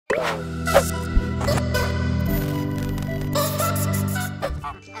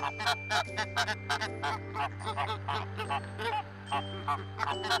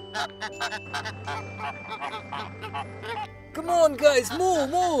Come on, guys, move,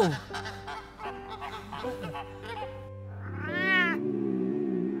 move!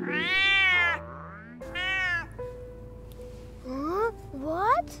 Huh?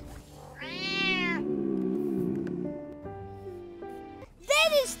 What?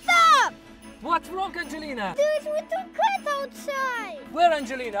 Daddy, stop! What's wrong, Angelina? There's a little cat outside. Where,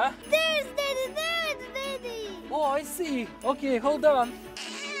 Angelina? There's Daddy, there's Daddy. Oh, I see. Okay, hold on.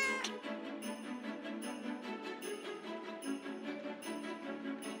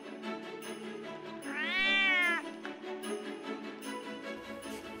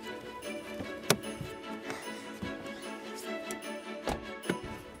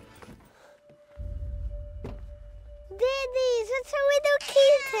 Daddy, that's a little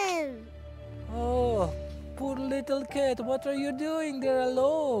kitten. Oh, poor little cat. What are you doing there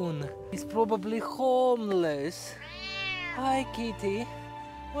alone? He's probably homeless. Hi, kitty.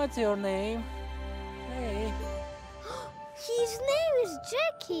 What's your name? Hey. His name is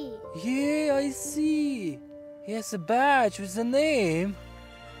Jackie. Yeah, I see. He has a badge with a name.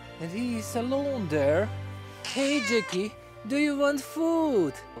 And he's alone there. Hey, Jackie, do you want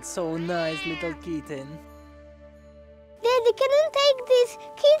food? So nice, little kitten. Daddy, can you take this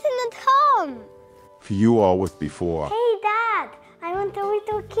kitten at home? Few hours before. Hey, Dad, I want a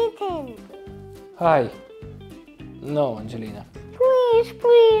little kitten. Hi. No, Angelina. Please,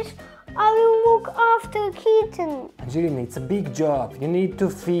 please, I will look after kitten. Angelina, it's a big job. You need to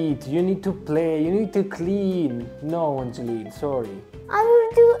feed, you need to play, you need to clean. No, Angelina, sorry. I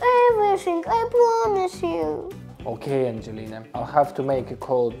will do everything, I promise you. Okay, Angelina. I'll have to make a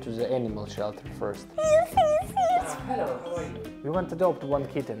call to the animal shelter first. Yes, yes, yes. Hello, how are you? We want to adopt one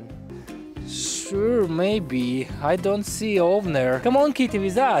kitten. Sure, maybe. I don't see owner. Come on, kitty,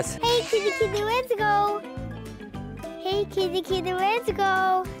 with us. Hey, kitty, kitty, let's go. Hey, kitty, kitty, let's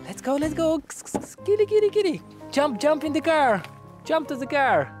go. Let's go, let's go. Kitty, kitty, kitty. Jump, jump in the car. Jump to the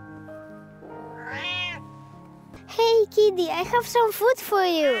car. Hey, kitty, I have some food for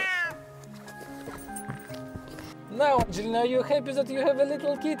you. Now, Angelina, are you happy that you have a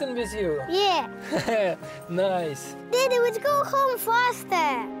little kitten with you? Yeah. Nice. Daddy, let's go home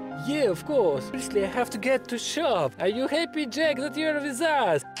faster. Yeah, of course. Seriously, I have to get to shop. Are you happy, Jack, that you're with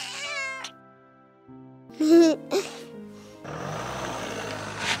us?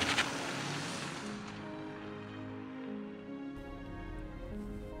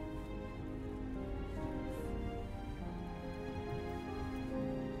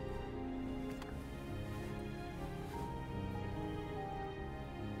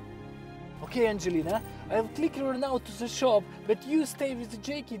 Okay, Angelina, I'll click her now to the shop, but you stay with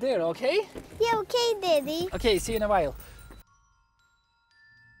Jakey there, okay? Yeah, okay, Daddy. Okay, see you in a while.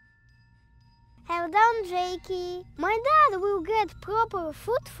 Have done, Jakey. My dad will get proper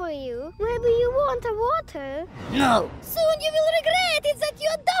food for you. Maybe you want a water? No! Soon you will regret it that you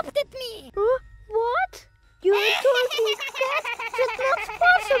adopted me. Huh? What? You are talking fast? That's not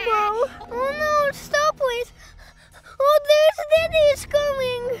possible. Oh no, stop it. Oh, there's Daddy is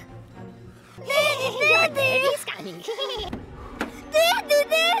coming. Daddy! Daddy's coming. Daddy,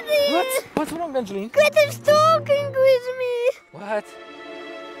 Daddy! What's wrong, Angelina? Cat is talking with me. What?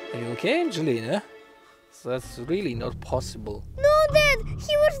 Are you okay, Angelina? That's really not possible. No, Dad,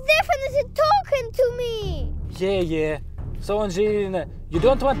 he was definitely talking to me. Yeah. So, Angelina, you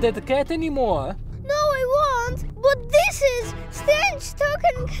don't want that cat anymore? No, I won't, but this is strange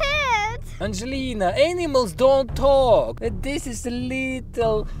talking cat. Angelina, animals don't talk. This is a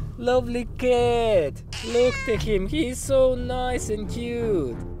little lovely cat. Look at him, he's so nice and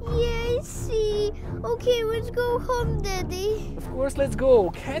cute. Yeah, I see. Okay, let's go home, Daddy. Of course, let's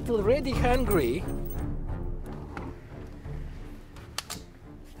go. Cat already hungry.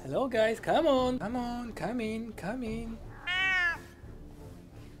 Hello, guys. Come on. Come in. Come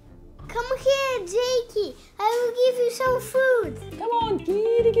here, Jakey. I will give you some food. Come on,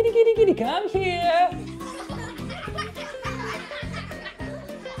 kitty. Come here.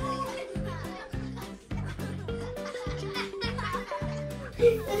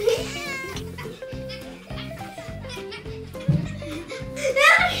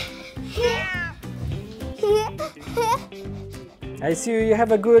 I see you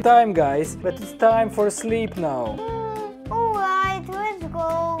have a good time, guys, but it's time for sleep now. Alright, let's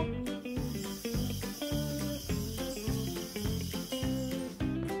go.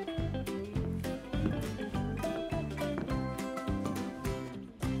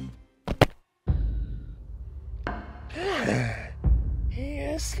 He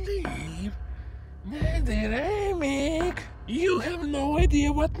is asleep? Daddy Raymik, you have no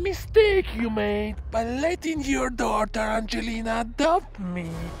idea what mistake you made by letting your daughter Angelina adopt me.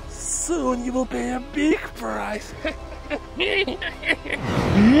 Soon you will pay a big price.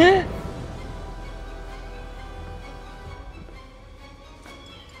 Yeah?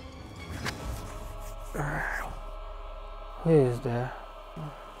 Who is there?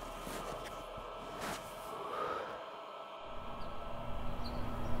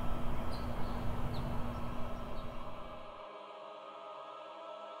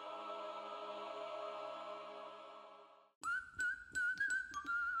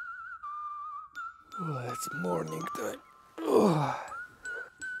 Oh, it's morning time. Oh.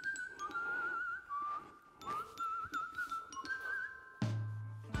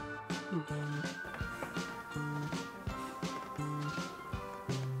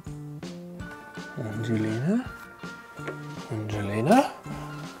 Angelina? Angelina?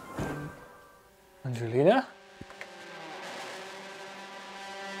 Angelina?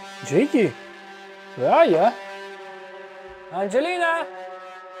 Jakey? Where are you? Angelina?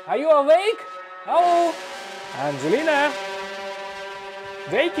 Are you awake? Hello? Angelina?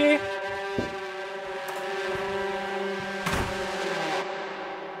 Jakey?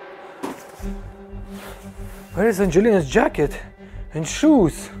 Where is Angelina's jacket and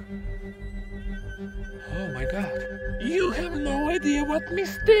shoes? Oh my god. You have no idea what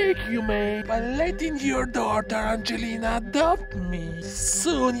mistake you made by letting your daughter Angelina adopt me.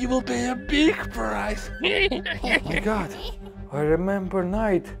 Soon you will pay a big price. Oh my god. I remember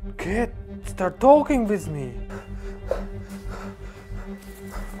night. Cat, start talking with me.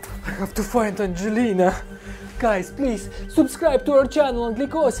 I have to find Angelina. Guys, please subscribe to our channel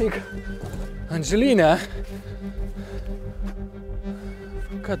Anglikosik. Angelina?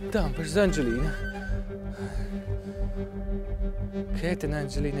 God damn, where's Angelina? Cat and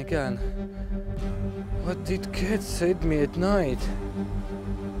Angelina again. What did Cat say to me at night?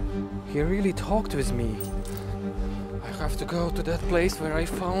 He really talked with me. I have to go to that place where I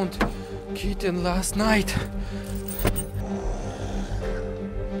found Kitten last night.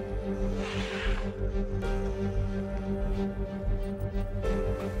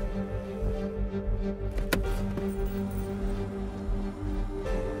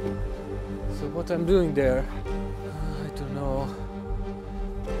 So what I'm doing there? I don't know.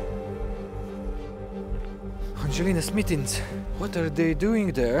 Angelina's mittens. What are they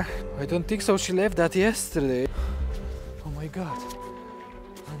doing there? I don't think so. She left that yesterday. Oh my god.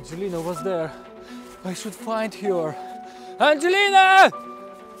 Angelina was there. I should find her. Angelina!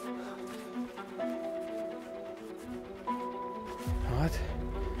 What?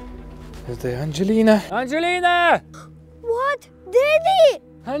 Is there Angelina? Angelina! What? Daddy!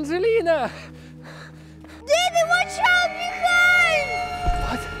 Angelina! Daddy, watch out behind!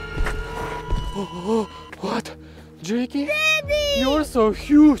 What? Oh, what? Jakey? Daddy! You're so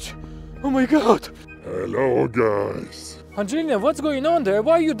huge! Oh my god! Hello, guys. Angelina, what's going on there?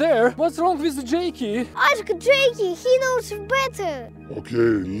 Why are you there? What's wrong with Jakey? Ask Jakey, he knows better. Okay,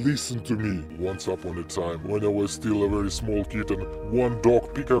 listen to me. Once upon a time, when I was still a very small kitten, one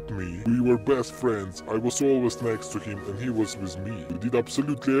dog picked up me. We were best friends. I was always next to him and he was with me. We did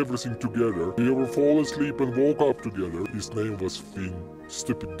absolutely everything together. We ever fall asleep and woke up together. His name was Finn.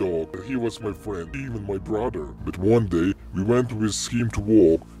 Stupid dog. He was my friend, even my brother. But one day, we went with him to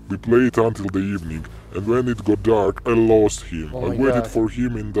walk. We played until the evening, and when it got dark, I lost him. Oh I my waited God. for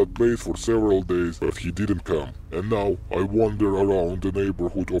him in that place for several days, but he didn't come. And now I wander around the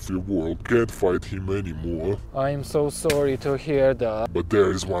neighborhood of your world. Can't find him anymore. I'm so sorry to hear that. But there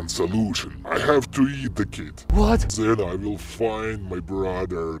is one solution. I have to eat the kid. What? Then I will find my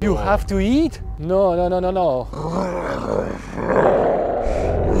brother. You have to eat? No, no, no, no, no.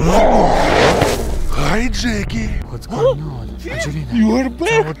 Hi, Jakey. What's going on? Angelina, You are it's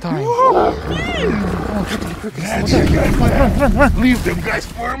our back. time. Oh, Come on, quickly, quickly. That's slow it, down. guys. Run, run. Leave them guys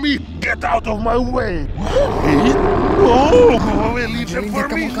for me. Get out of my way. Oh, go away. Leave them Angelina, for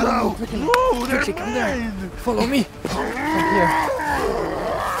come me on, come now. on, quickly. No, they're Quickly, come there. mine. Follow me. Come here.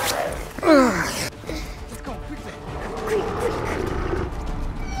 Let's go, quickly.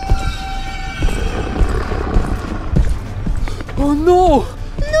 Oh no!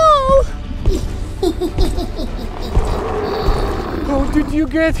 No! How did you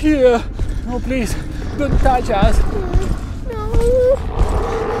get here? No, please, don't touch us. No!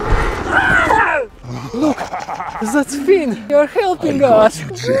 Look, that's Finn. You're helping us.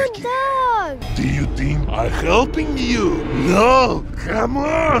 Good dog! Do you think I'm helping you? No. Come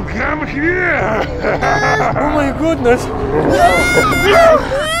on. Come here. Oh my goodness.